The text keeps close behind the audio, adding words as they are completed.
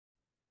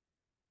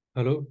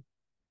Hello,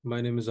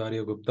 my name is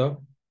Arya Gupta,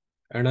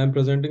 and I'm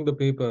presenting the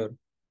paper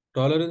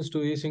Tolerance to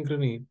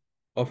Asynchrony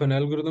of an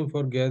Algorithm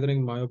for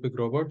Gathering Myopic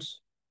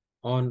Robots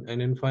on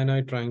an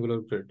Infinite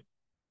Triangular Grid.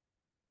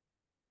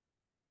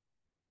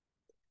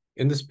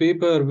 In this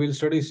paper, we'll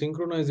study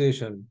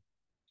synchronization.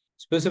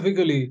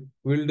 Specifically,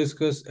 we'll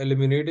discuss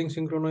eliminating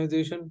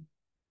synchronization,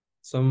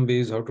 some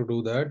ways how to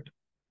do that,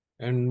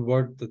 and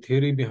what the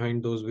theory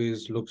behind those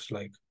ways looks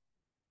like.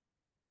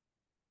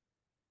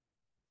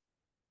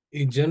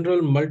 A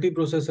general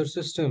multiprocessor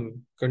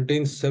system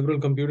contains several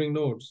computing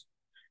nodes,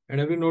 and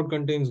every node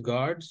contains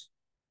guards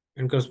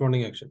and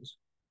corresponding actions.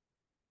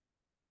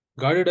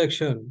 Guarded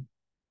action.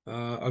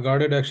 A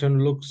guarded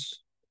action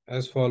looks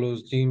as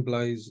follows. G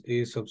implies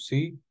A sub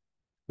C,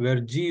 where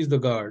G is the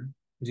guard.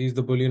 G is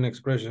the Boolean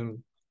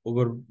expression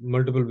over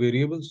multiple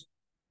variables.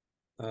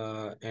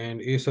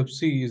 And A sub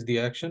C is the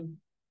action,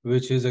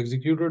 which is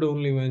executed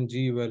only when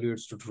G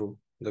evaluates to true,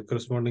 the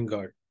corresponding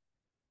guard.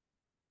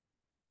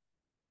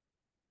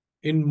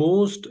 In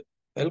most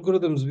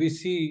algorithms, we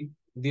see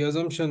the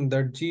assumption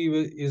that G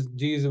is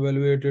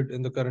evaluated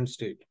in the current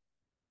state.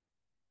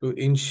 To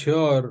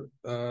ensure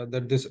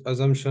that this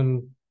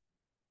assumption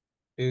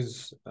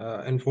is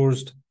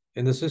enforced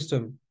in the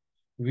system,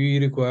 we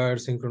require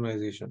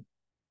synchronization.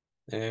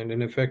 And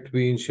in effect,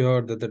 we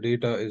ensure that the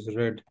data is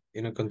read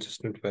in a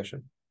consistent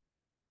fashion.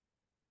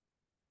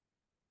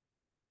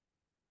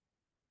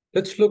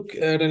 Let's look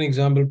at an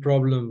example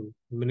problem,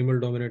 minimal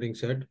dominating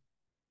set.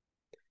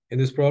 In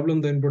this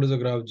problem, the input is a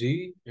graph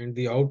G, and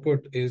the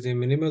output is a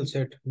minimal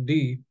set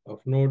D of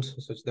nodes,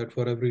 such that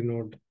for every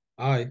node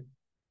I,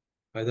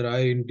 either I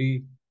in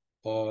D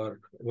or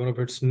one of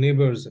its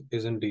neighbors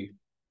is in D.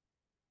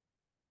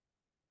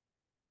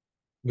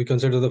 We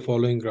consider the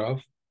following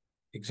graph,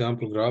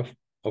 example graph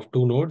of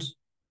two nodes,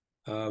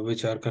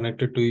 which are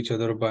connected to each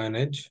other by an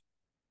edge.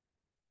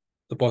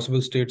 The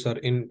possible states are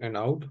in and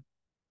out.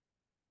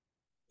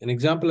 An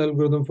example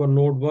algorithm for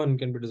node 1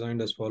 can be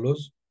designed as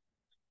follows.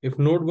 If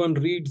node 1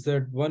 reads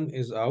that 1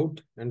 is out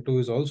and 2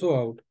 is also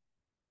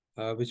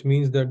out, which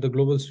means that the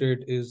global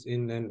state is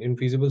in an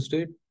infeasible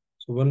state,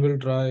 so one will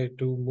try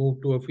to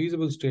move to a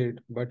feasible state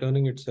by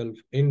turning itself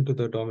into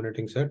the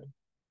dominating set.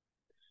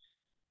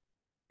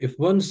 If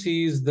one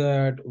sees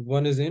that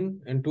 1 is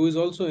in and 2 is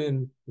also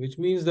in, which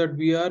means that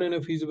we are in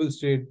a feasible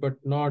state but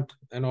not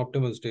an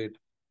optimal state.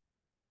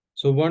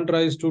 So one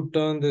tries to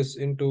turn this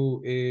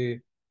into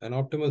an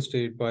optimal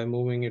state by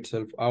moving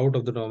itself out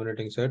of the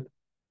dominating set.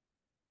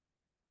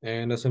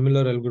 And a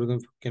similar algorithm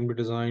can be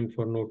designed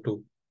for node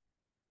 2.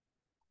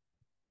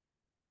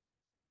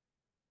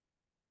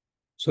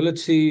 So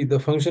let's see the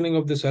functioning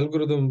of this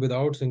algorithm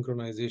without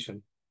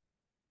synchronization.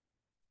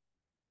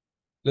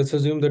 Let's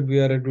assume that we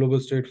are at global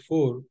state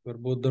 4, where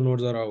both the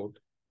nodes are out.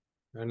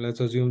 And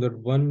let's assume that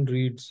 1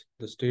 reads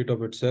the state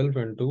of itself,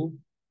 and 2,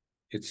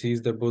 it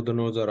sees that both the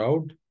nodes are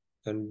out,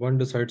 then 1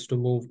 decides to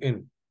move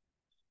in.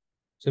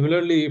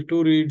 Similarly, if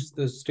 2 reads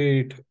the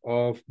state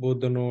of both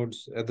the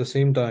nodes at the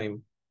same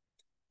time,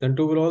 then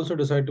 2 will also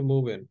decide to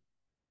move in.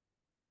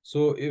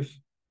 So if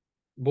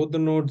both the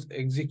nodes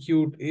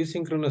execute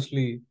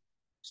asynchronously,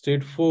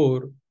 state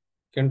 4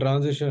 can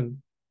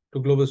transition to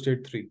global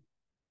state 3.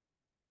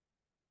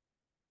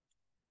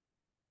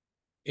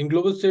 In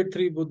global state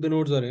 3, both the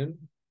nodes are in.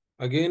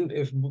 Again,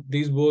 if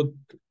these both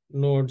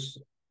nodes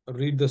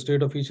read the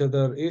state of each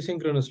other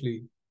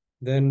asynchronously,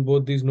 then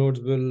both these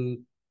nodes will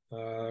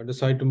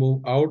decide to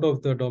move out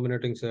of the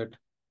dominating set.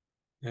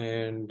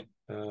 And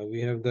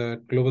we have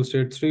that global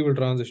state 3 will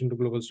transition to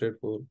global state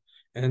 4.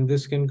 And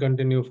this can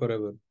continue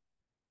forever.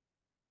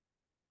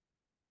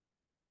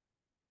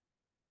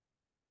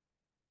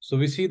 So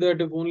we see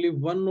that if only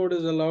one node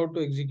is allowed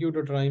to execute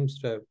a time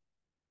step,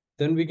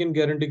 then we can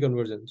guarantee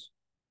convergence.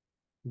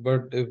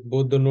 But if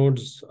both the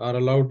nodes are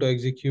allowed to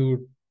execute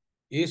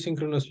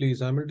asynchronously,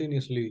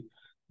 simultaneously,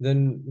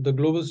 then the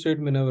global state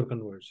may never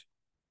converge.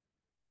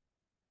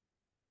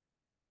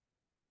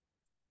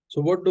 So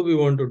what do we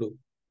want to do?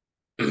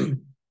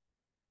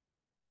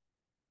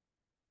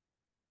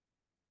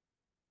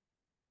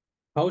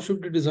 How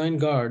should we design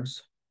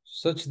guards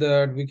such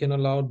that we can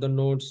allow the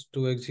nodes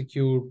to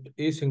execute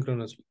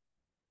asynchronously?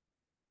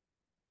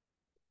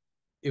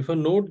 If a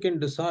node can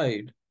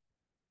decide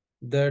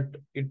that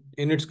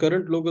in its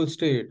current local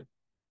state,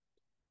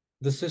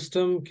 the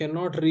system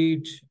cannot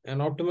reach an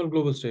optimal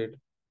global state,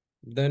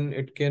 then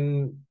it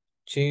can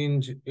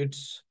change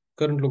its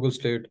current local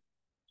state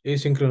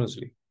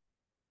asynchronously.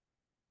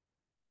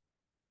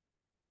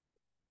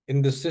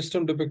 In the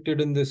system depicted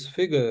in this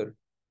figure,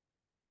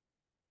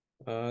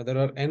 there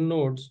are n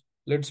nodes.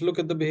 Let's look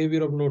at the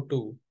behavior of node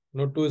 2.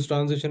 Node 2 is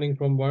transitioning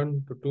from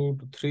 1 to 2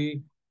 to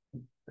 3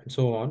 and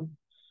so on.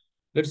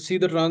 Let's see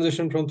the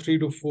transition from 3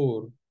 to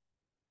 4.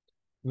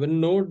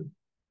 When node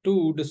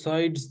 2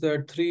 decides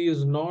that 3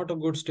 is not a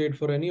good state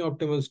for any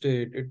optimal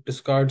state, it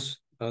discards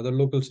the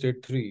local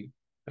state 3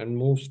 and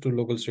moves to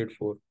local state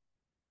 4.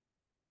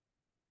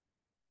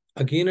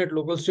 Again, at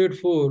local state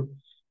 4,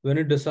 when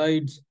it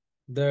decides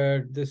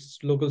that this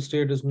local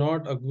state is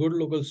not a good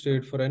local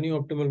state for any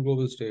optimal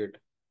global state,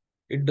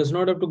 it does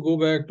not have to go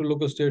back to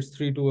local states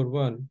 3, 2, or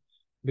 1,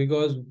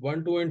 because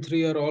 1, 2, and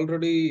 3 are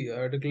already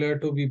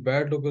declared to be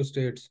bad local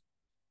states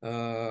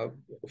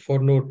for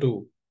node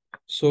 2.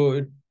 So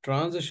it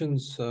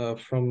transitions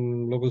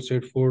from local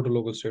state 4 to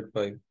local state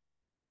 5.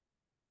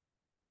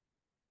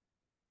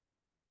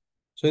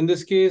 So in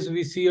this case,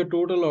 we see a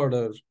total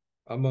order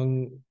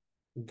among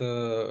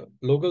the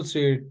local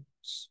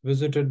states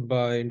visited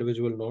by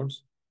individual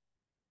nodes.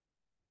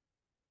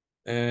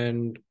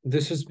 And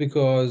this is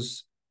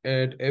because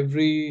at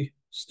every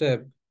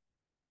step,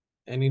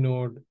 any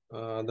node,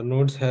 the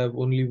nodes have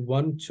only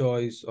one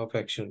choice of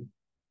action.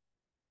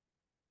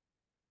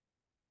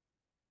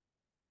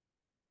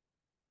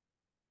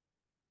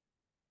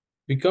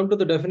 We come to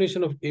the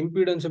definition of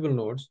impedanceable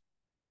nodes.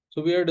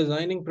 So we are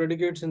designing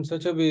predicates in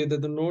such a way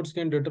that the nodes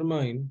can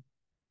determine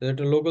that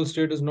a local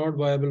state is not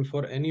viable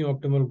for any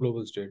optimal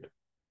global state.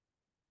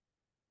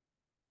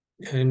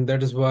 And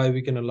that is why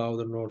we can allow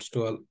the nodes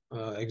to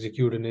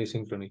execute in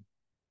asynchrony.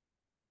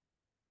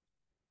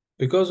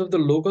 Because of the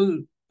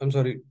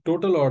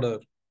total order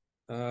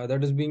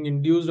that is being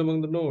induced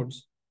among the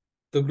nodes,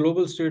 the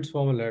global states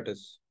form a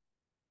lattice.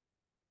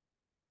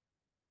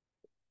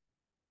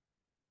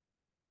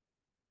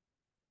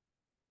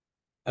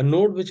 A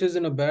node which is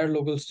in a bad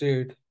local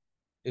state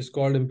is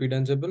called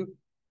impedanceable.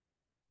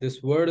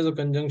 This word is a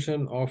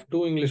conjunction of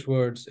two English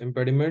words,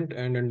 impediment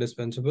and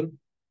indispensable.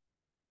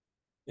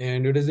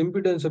 And it is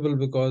impedanceable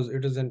because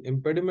it is an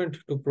impediment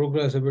to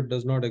progress if it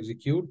does not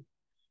execute.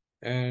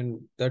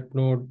 And that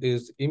node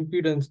is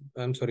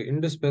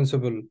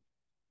indispensable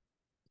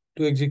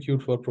to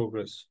execute for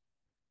progress.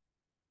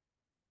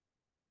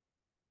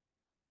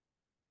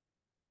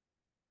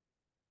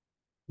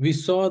 We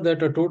saw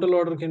that a total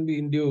order can be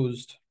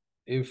induced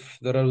if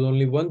there is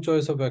only one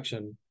choice of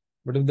action.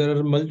 But if there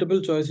are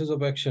multiple choices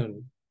of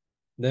action,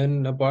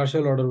 then a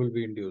partial order will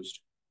be induced.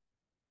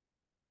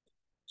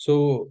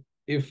 So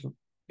if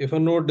a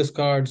node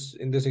discards,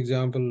 in this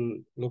example,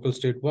 local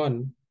state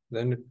 1,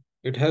 then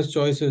it has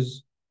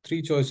choices,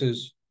 3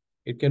 choices.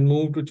 It can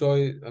move to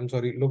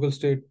local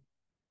state.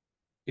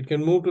 It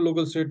can move to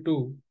local state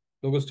 2,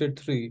 local state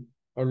 3,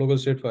 or local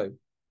state 5.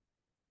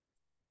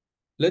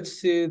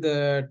 Let's say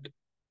that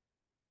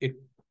it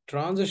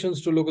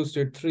transitions to local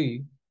state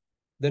 3,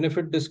 then if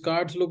it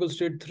discards local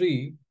state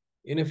 3,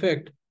 in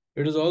effect,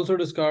 it is also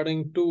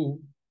discarding 2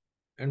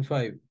 and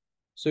 5.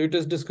 So it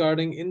is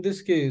discarding, in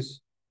this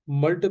case,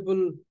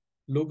 multiple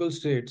local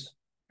states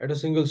at a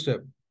single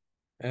step.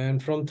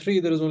 And from 3,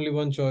 there is only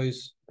one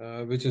choice,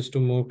 which is to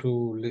move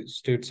to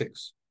state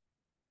 6.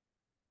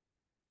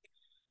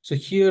 So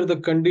here, the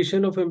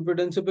condition of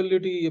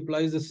impedanceability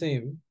applies the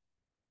same.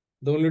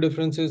 The only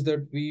difference is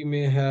that we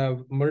may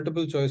have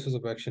multiple choices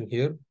of action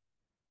here.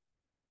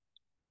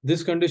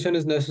 This condition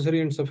is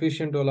necessary and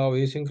sufficient to allow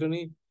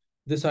asynchrony.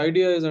 This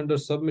idea is under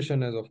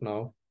submission as of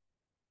now.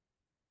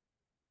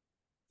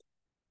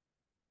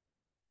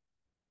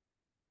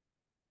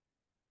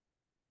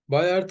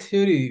 By our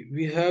theory,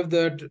 we have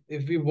that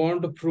if we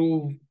want to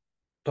prove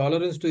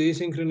tolerance to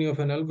asynchrony of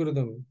an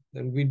algorithm,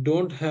 then we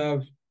don't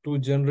have to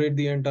generate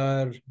the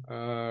entire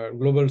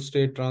global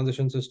state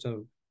transition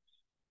system,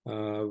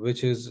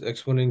 which is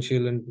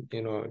exponential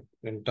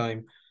in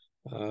time.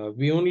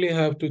 We only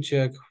have to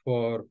check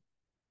for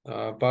we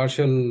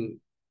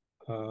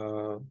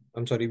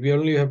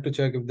only have to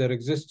check if there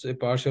exists a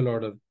partial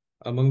order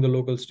among the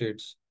local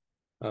states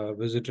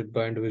visited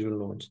by individual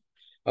nodes,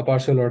 a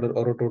partial order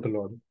or a total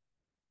order.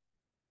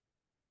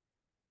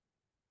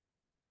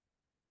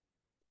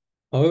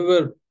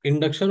 However,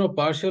 induction of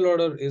partial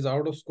order is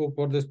out of scope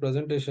for this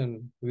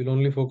presentation. We'll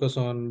only focus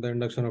on the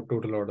induction of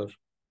total order.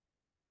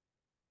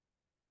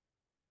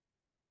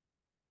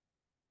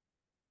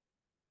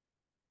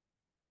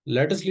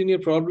 Lattice linear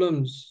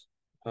problems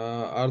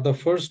are the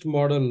first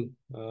model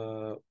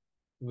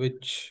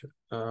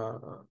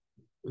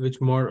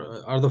published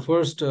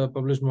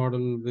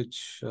model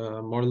which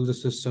model the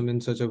system in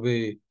such a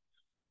way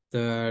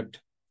that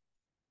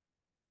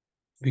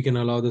we can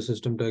allow the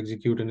system to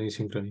execute in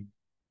asynchrony.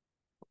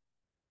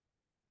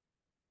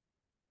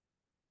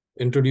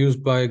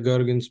 Introduced by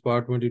Garg in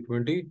SPA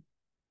 2020.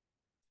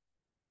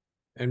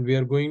 And we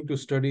are going to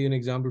study an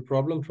example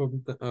problem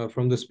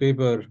from this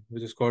paper,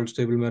 which is called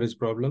stable marriage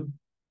problem.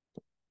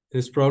 In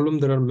this problem,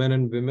 there are men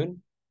and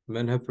women.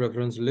 Men have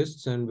preference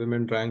lists and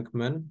women rank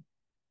men.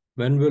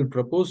 Men will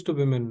propose to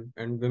women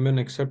and women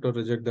accept or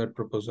reject that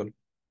proposal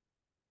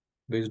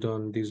based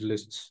on these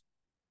lists.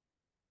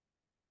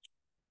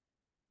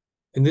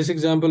 In this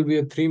example, we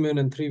have 3 men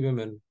and 3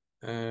 women,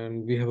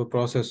 and we have a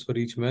process for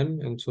each man.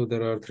 And so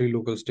there are 3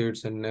 local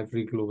states in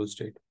every global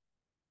state.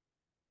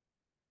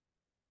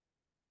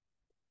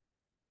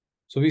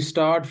 So we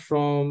start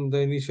from the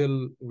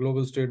initial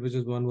global state, which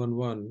is 1, 1,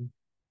 1.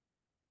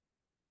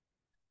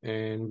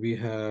 And we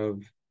have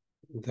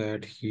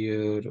that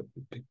here,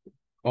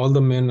 all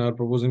the men are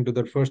proposing to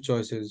their first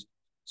choices.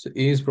 So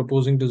A is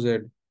proposing to Z,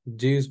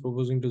 J is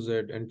proposing to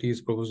Z, and T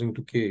is proposing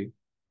to K.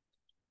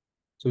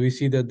 So we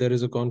see that there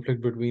is a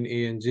conflict between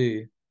A and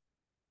J.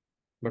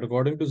 But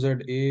according to Z,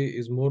 A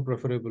is more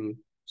preferable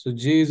So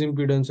J is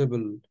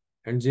impedanceable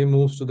and J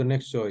moves to the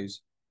next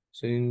choice.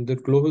 So in the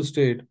global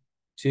state,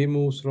 J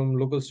moves from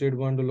local state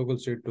 1 to local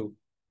state 2.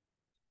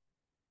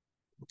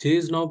 J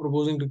is now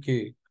proposing to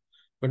K,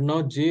 but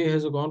now J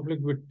has a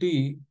conflict with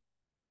T.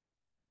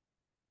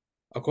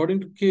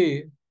 According to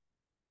K,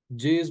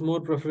 J is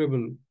more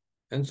preferable,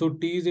 and so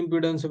T is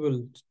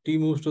impedanceable. T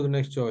moves to the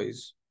next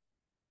choice.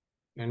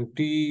 And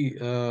T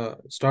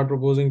start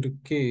proposing to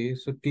K,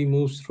 so T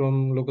moves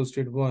from local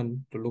state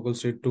 1 to local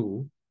state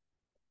 2.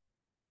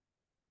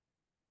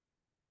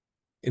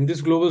 In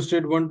this global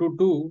state 1 to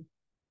 2,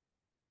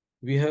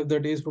 we have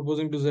that A is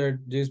proposing to Z,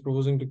 J is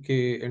proposing to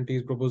K, and T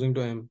is proposing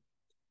to M.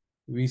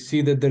 We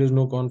see that there is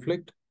no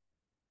conflict.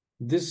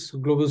 This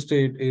global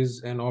state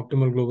is an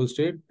optimal global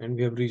state, and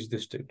we have reached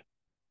this state.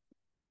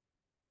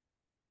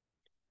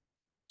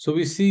 So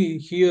we see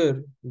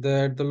here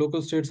that the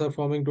local states are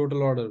forming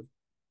total order.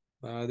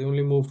 They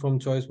only move from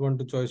choice 1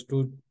 to choice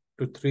 2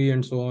 to 3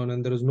 and so on,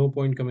 and there is no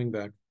point coming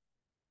back.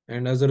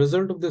 And as a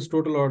result of this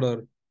total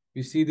order,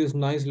 we see this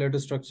nice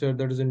lattice structure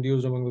that is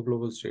induced among the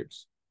global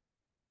states.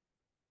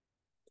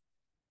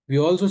 We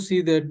also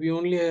see that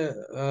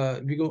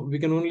we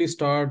can only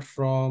start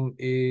from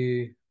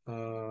a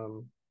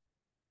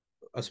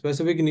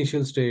specific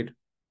initial state.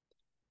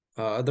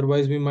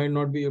 Otherwise, we might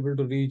not be able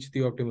to reach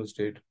the optimal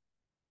state.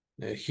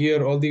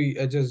 Here, all the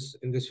edges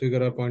in this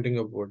figure are pointing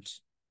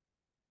upwards.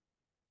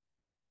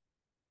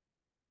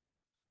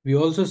 We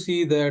also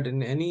see that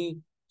in any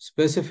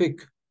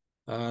specific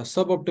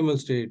suboptimal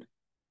state,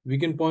 we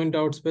can point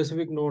out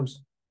specific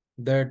nodes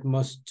that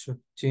must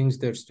change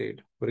their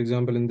state. For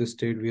example, in this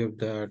state, we have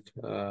that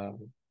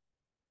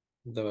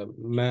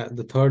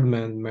the third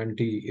man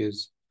T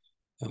is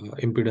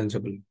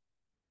impedanceable.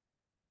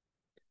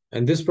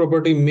 And this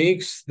property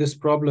makes this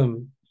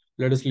problem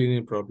lattice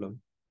linear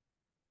problem.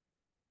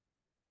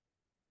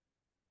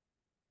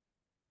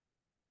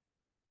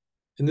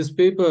 In this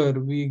paper,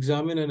 we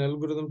examine an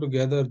algorithm to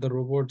gather the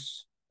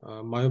robots,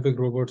 myopic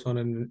robots on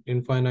an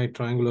infinite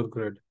triangular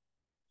grid.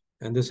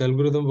 And this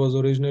algorithm was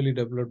originally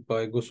developed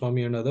by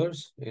Goswami and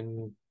others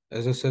in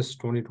SSS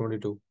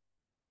 2022.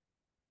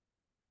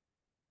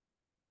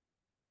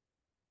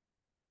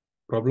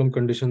 Problem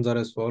conditions are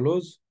as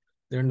follows.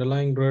 The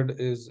underlying grid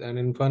is an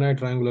infinite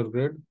triangular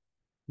grid.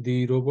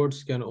 The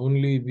robots can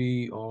only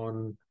be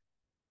on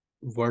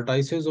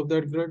vertices of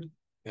that grid,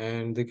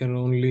 and they can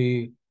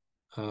only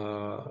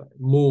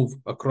move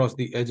across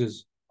the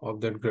edges of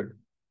that grid.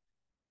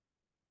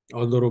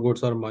 Although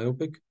robots are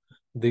myopic,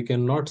 they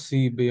cannot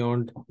see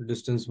beyond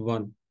distance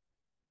 1.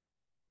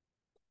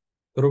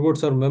 The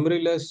robots are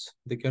memoryless.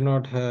 They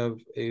cannot have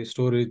a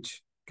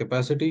storage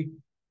capacity.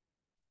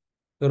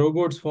 The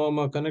robots form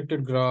a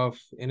connected graph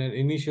in an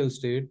initial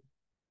state.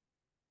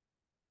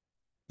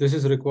 This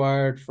is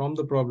required from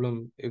the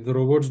problem. If the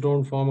robots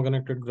don't form a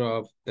connected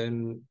graph,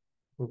 then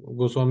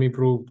Goswami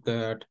proved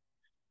that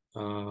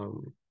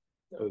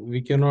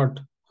we cannot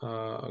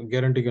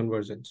guarantee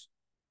convergence.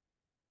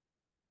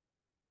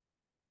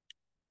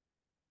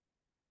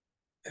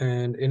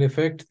 And in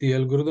effect, the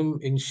algorithm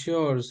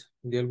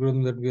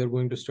that we are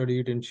going to study,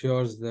 it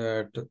ensures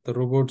that the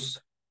robots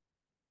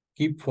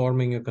keep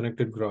forming a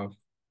connected graph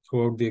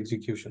throughout the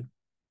execution.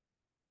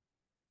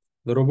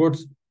 The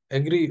robots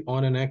agree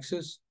on an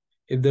axis.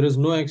 If there is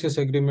no axis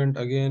agreement,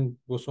 again,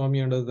 Goswami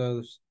and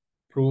others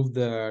prove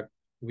that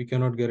we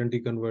cannot guarantee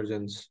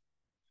convergence.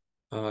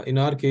 In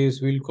our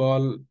case, we'll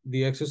call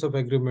the axis of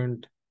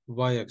agreement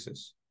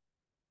y-axis.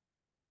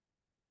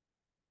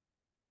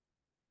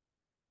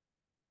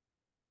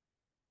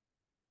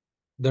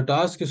 The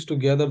task is to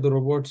gather the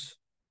robots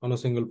on a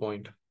single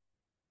point.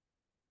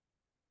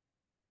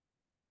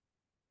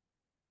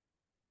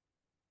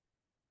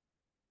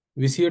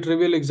 We see a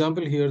trivial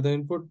example here. The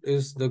input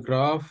is the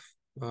graph,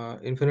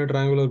 infinite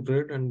triangular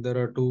grid, and there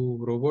are two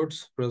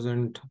robots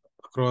present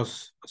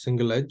across a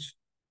single edge.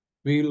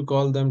 We will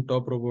call them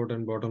top robot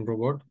and bottom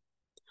robot.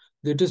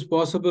 It is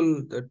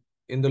possible that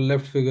in the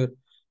left figure,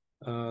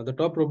 the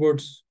top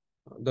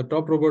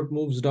robot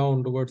moves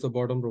down towards the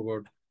bottom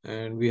robot,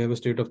 and we have a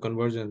state of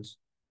convergence.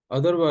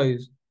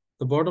 Otherwise,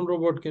 the bottom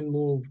robot can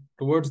move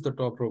towards the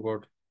top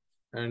robot,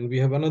 and we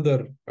have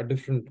a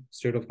different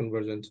state of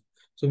convergence.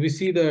 So we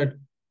see that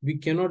we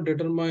cannot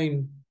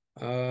determine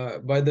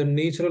by the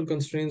natural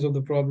constraints of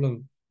the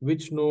problem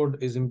which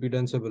node is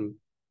impedanceable.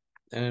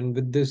 And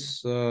with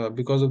this,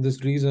 because of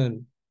this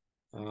reason,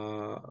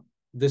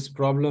 this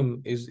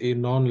problem is a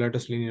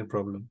non-lattice linear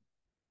problem.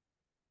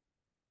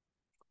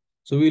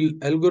 So we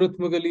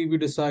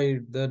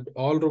decide that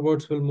all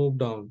robots will move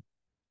down.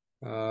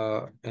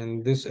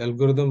 And this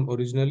algorithm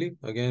originally,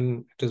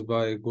 again, it is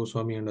by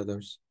Goswami and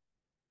others.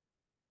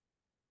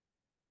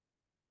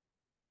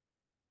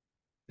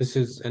 This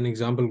is an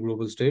example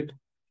global state.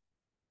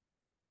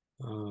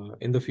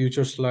 In the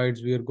future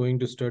slides, we are going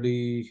to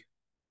study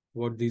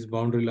what these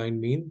boundary line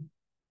mean.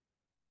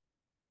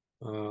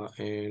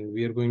 And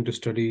we are going to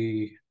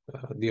study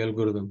the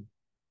algorithm.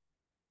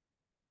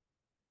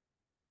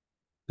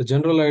 The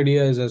general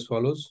idea is as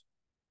follows.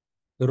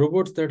 The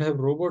robots that have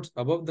robots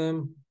above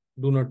them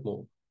do not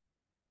move.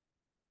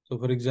 So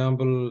for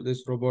example,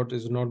 this robot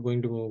is not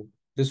going to move.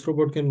 This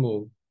robot can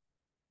move.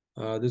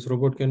 This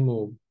robot can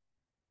move,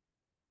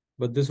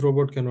 but this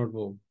robot cannot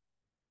move.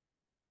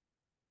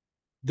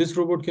 This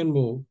robot can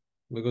move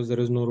because there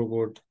is no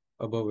robot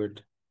above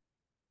it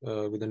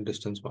within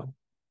distance 1.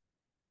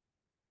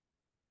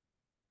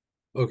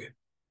 Okay.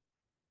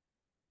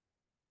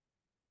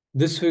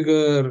 This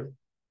figure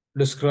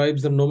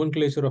describes the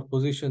nomenclature of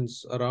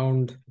positions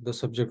around the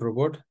subject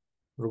robot,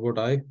 robot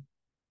I.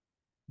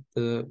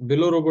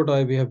 Below robot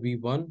I, we have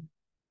V1.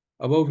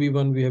 Above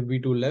V1, we have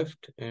V2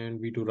 left and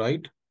V2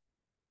 right.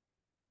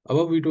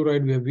 Above V2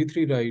 right, we have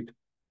V3 right.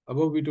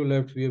 Above V2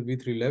 left, we have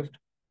V3 left.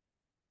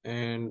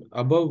 And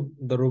above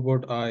the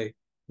robot I,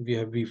 we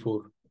have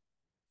V4,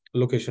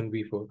 location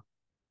V4.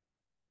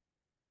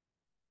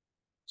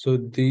 So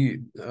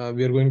we are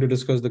going to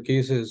discuss the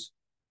cases.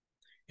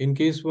 In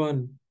case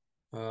 1,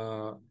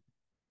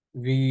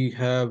 we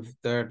have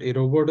that a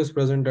robot is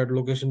present at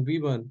location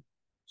V1.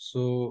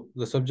 So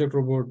the subject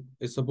robot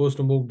is supposed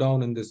to move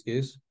down in this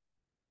case.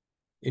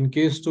 In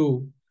case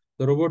 2,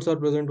 the robots are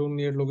present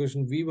only at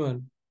location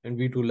V1 and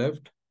V2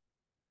 left.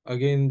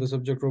 Again, the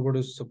subject robot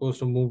is supposed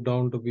to move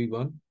down to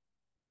V1.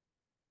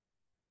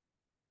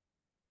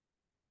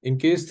 In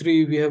case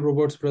 3, we have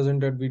robots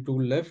present at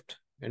V2 left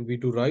and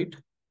V2 right.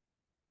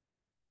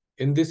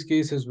 In this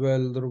case as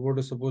well, the robot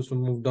is supposed to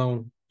move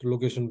down to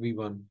location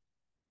V1.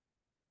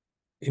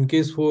 In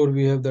case 4,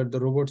 we have that the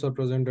robots are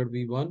present at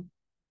V1,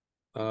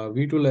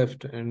 V2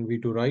 left and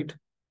V2 right.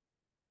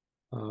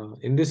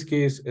 In this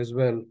case as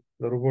well,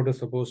 the robot is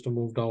supposed to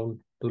move down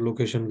to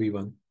location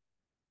V1.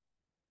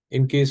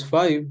 In case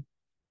 5,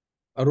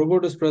 a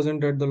robot is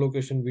present at the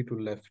location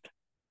V2 left.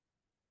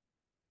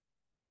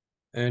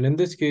 And in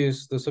this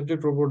case, the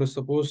subject robot is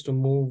supposed to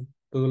move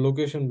to the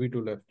location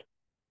V2 left.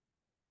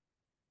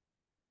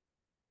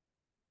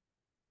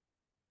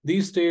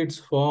 These states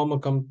form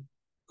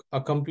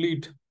a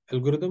complete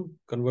algorithm,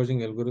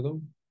 converging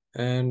algorithm.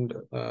 And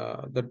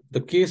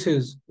the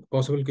cases,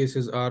 possible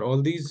cases are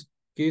all these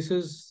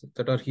cases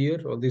that are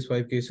here, all these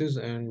 5 cases,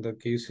 and the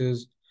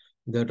cases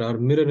that are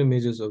mirror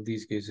images of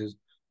these cases.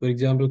 For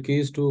example,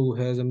 case 2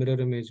 has a mirror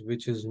image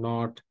which is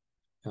not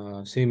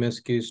same as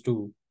case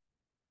 2.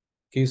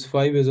 Case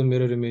 5 is a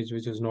mirror image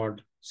which is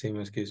not same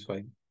as case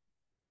 5.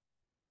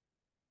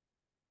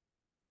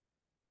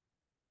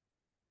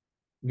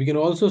 We can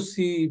also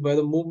see by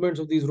the movements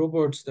of these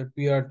robots that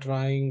we are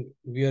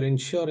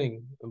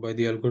ensuring by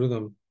the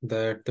algorithm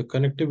that the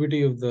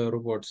connectivity of the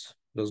robots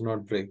does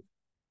not break.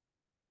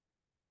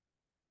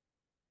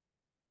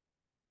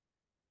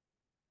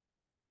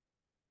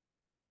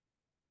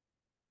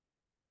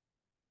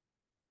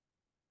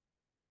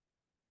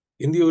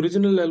 In the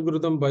original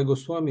algorithm by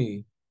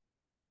Goswami,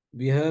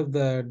 we have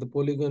that the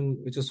polygon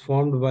which is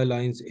formed by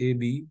lines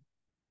AB,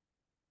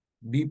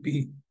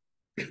 BP,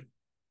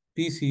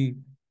 PC,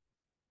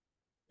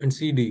 and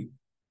CD,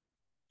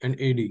 and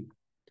AD.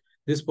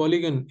 This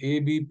polygon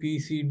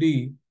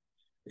ABPCD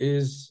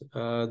is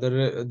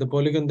the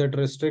polygon that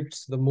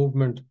restricts the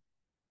movement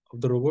of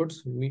the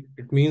robots.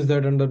 It means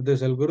that under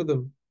this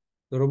algorithm,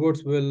 the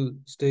robots will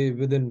stay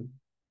within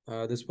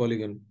this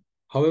polygon.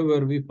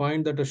 However, we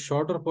find that a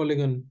shorter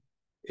polygon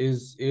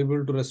is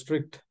able to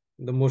restrict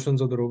the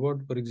motions of the robot.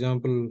 For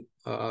example,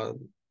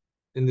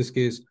 in this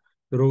case,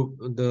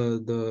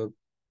 the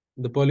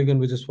polygon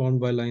which is formed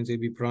by lines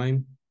AB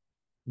prime,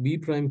 B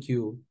prime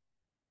Q,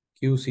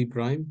 Q C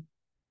prime,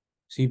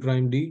 C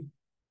prime D,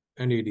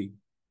 and AD.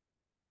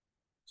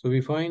 So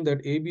we find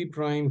that AB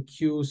prime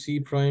Q C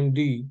prime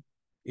D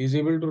is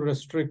able to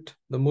restrict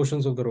the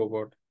motions of the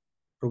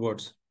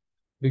robots,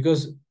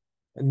 because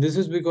and this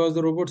is because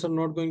the robots are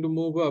not going to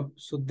move up,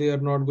 so they are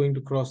not going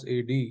to cross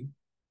AD.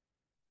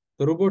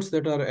 The robots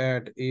that are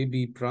at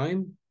AB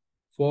prime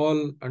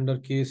fall under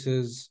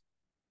cases,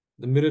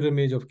 the mirror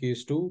image of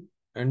case 2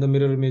 and the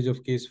mirror image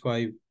of case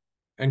 5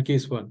 and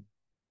case 1.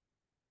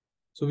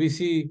 So we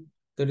see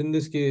that in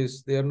this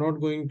case, they are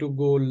not going to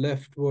go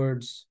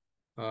leftwards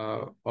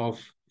of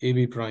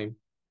AB prime.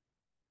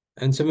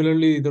 And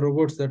similarly, the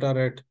robots that are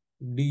at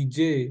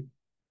DC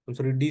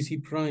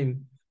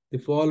prime, they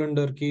fall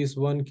under case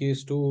 1,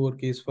 case 2, or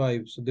case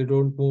 5. So they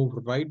don't move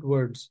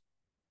rightwards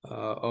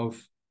of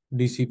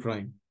DC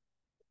prime.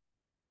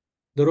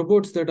 The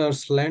robots that are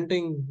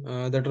slanting,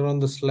 that are on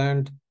the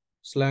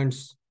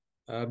slants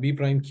B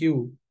prime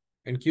Q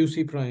and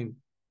QC prime,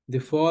 they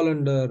fall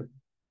under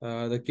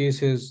the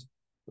cases,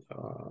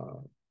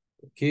 the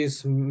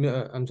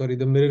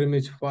mirror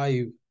image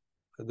 5,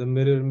 the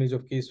mirror image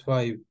of case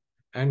 5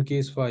 and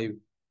case 5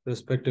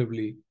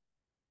 respectively.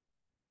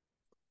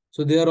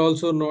 So they are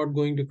also not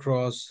going to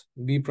cross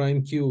B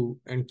prime Q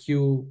and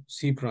Q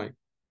C prime.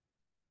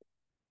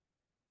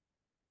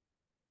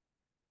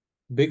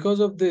 Because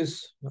of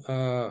this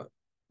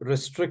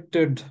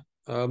restricted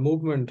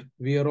movement,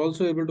 we are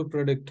also able to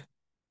predict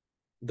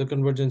the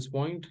convergence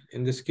point.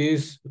 In this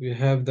case, we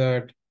have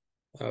that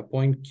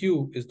point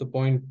Q is the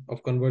point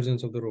of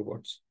convergence of the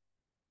robots.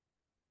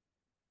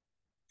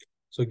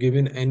 So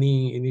given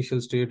any initial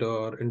state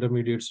or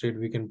intermediate state,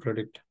 we can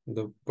predict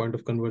the point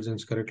of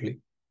convergence correctly.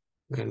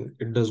 and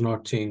it does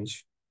not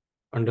change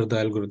under the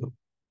algorithm.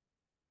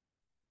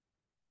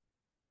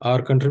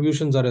 Our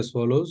contributions are as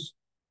follows.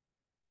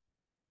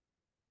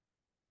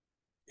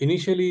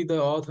 Initially,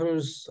 the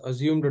authors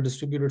assumed a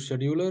distributed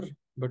scheduler,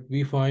 but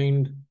we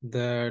find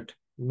that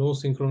no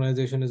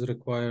synchronization is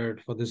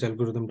required for this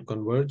algorithm to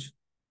converge.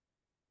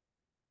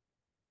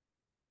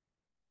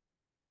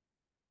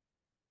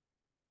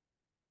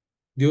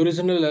 The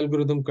original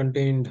algorithm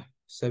contained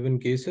 7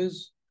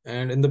 cases,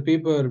 and in the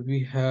paper,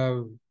 we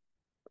have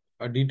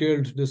a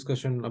detailed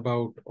discussion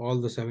about all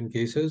the 7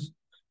 cases.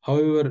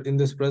 However, in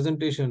this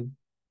presentation,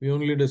 we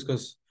only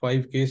discuss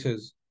 5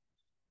 cases.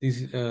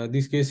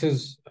 These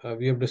cases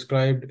we have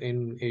described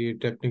in a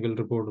technical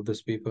report of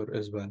this paper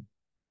as well.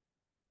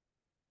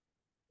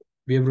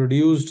 We have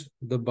reduced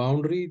the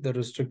boundary, the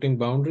restricting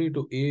boundary,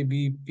 to A,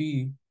 B,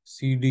 P,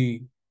 C,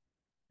 D,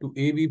 to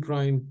A, B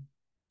prime,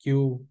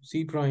 Q,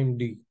 C prime,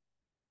 D.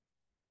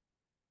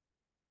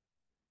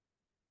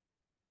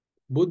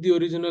 Both the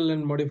original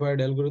and modified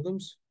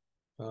algorithms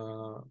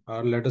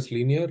are lattice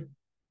linear,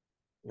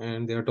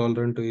 and they are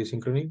tolerant to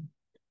asynchrony.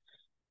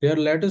 They are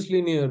lattice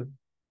linear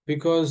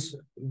because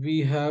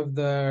we have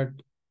that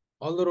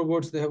all the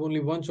robots, they have only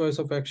one choice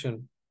of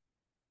action.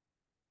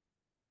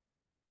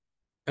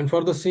 And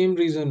for the same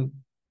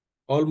reason,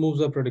 all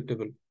moves are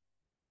predictable.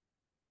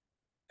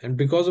 And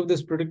because of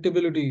this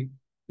predictability,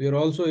 we are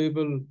also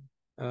able,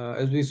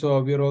 as we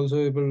saw, we are also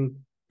able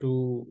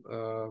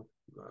to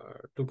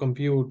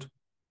compute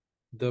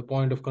the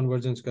point of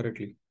convergence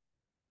correctly.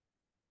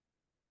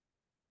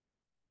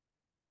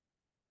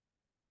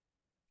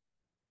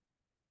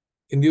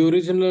 In the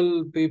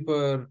original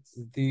paper,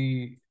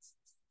 the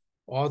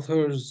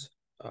authors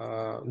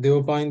they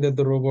opine that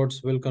the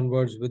robots will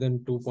converge within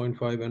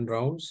 2.5 n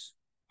rounds.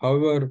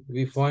 However,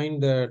 we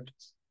find that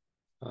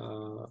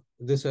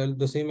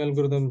the same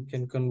algorithm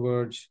can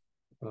converge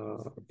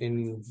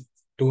in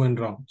 2 n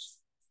rounds.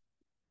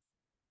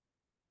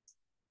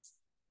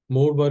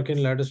 More work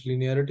in lattice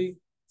linearity.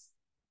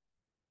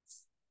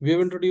 We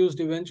have introduced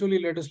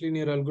eventually lattice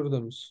linear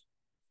algorithms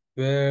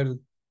where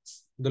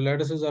the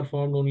lattices are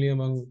formed only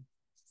among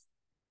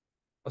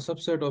a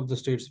subset of the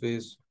state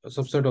space, a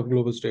subset of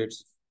global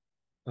states.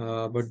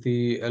 But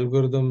the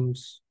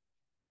algorithms,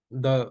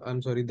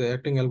 the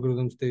acting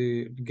algorithms,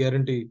 they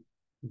guarantee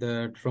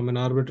that from an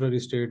arbitrary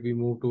state, we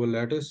move to a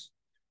lattice,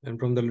 and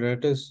from the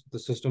lattice, the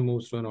system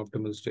moves to an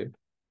optimal state.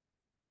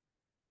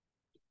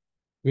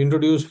 We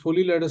introduced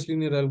fully lattice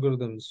linear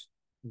algorithms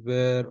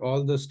where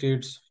all the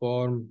states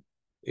form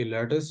a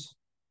lattice.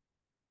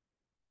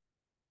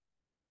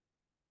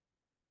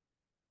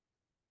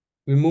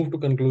 We move to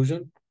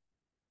conclusion.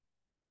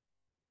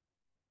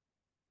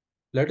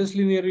 Lattice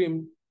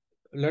linearity,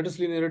 lattice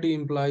linearity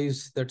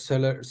implies that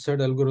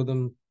said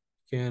algorithm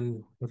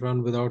can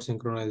run without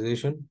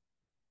synchronization.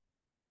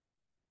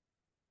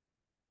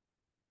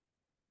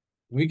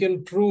 We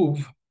can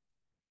prove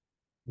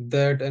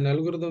that an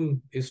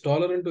algorithm is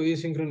tolerant to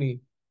asynchrony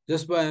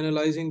just by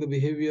analyzing the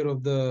behavior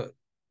of the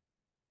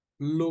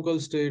local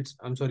states.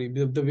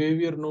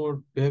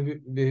 The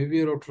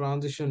behavior of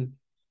transition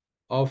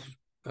of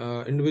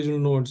individual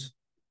nodes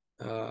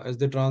as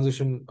they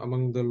transition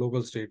among the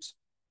local states,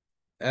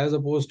 as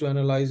opposed to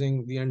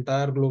analyzing the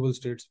entire global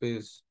state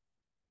space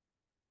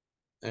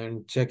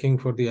and checking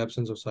for the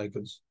absence of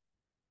cycles.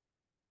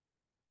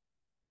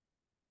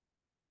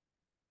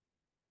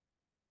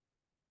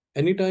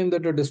 Anytime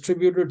that a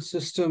distributed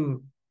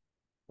system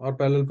or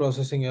parallel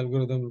processing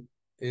algorithm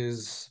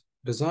is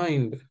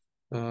designed,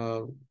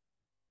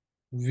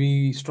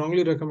 we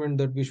strongly recommend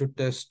that we should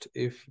test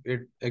if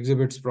it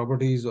exhibits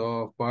properties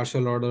of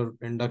partial order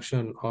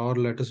induction or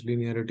lattice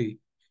linearity,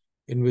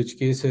 in which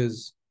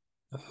cases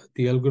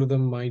the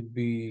algorithm will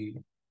be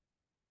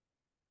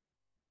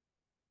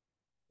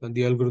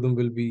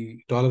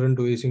tolerant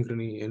to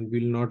asynchrony and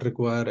will not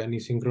require any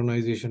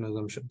synchronization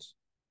assumptions.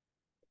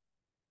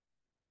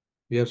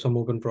 We have some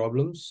open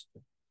problems.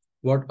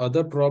 What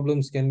other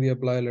problems can we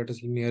apply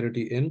lattice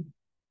linearity in?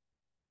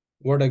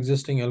 What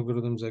existing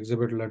algorithms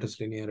exhibit lattice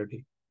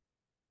linearity?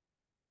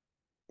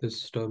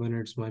 This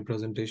terminates my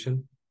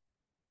presentation.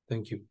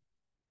 Thank you.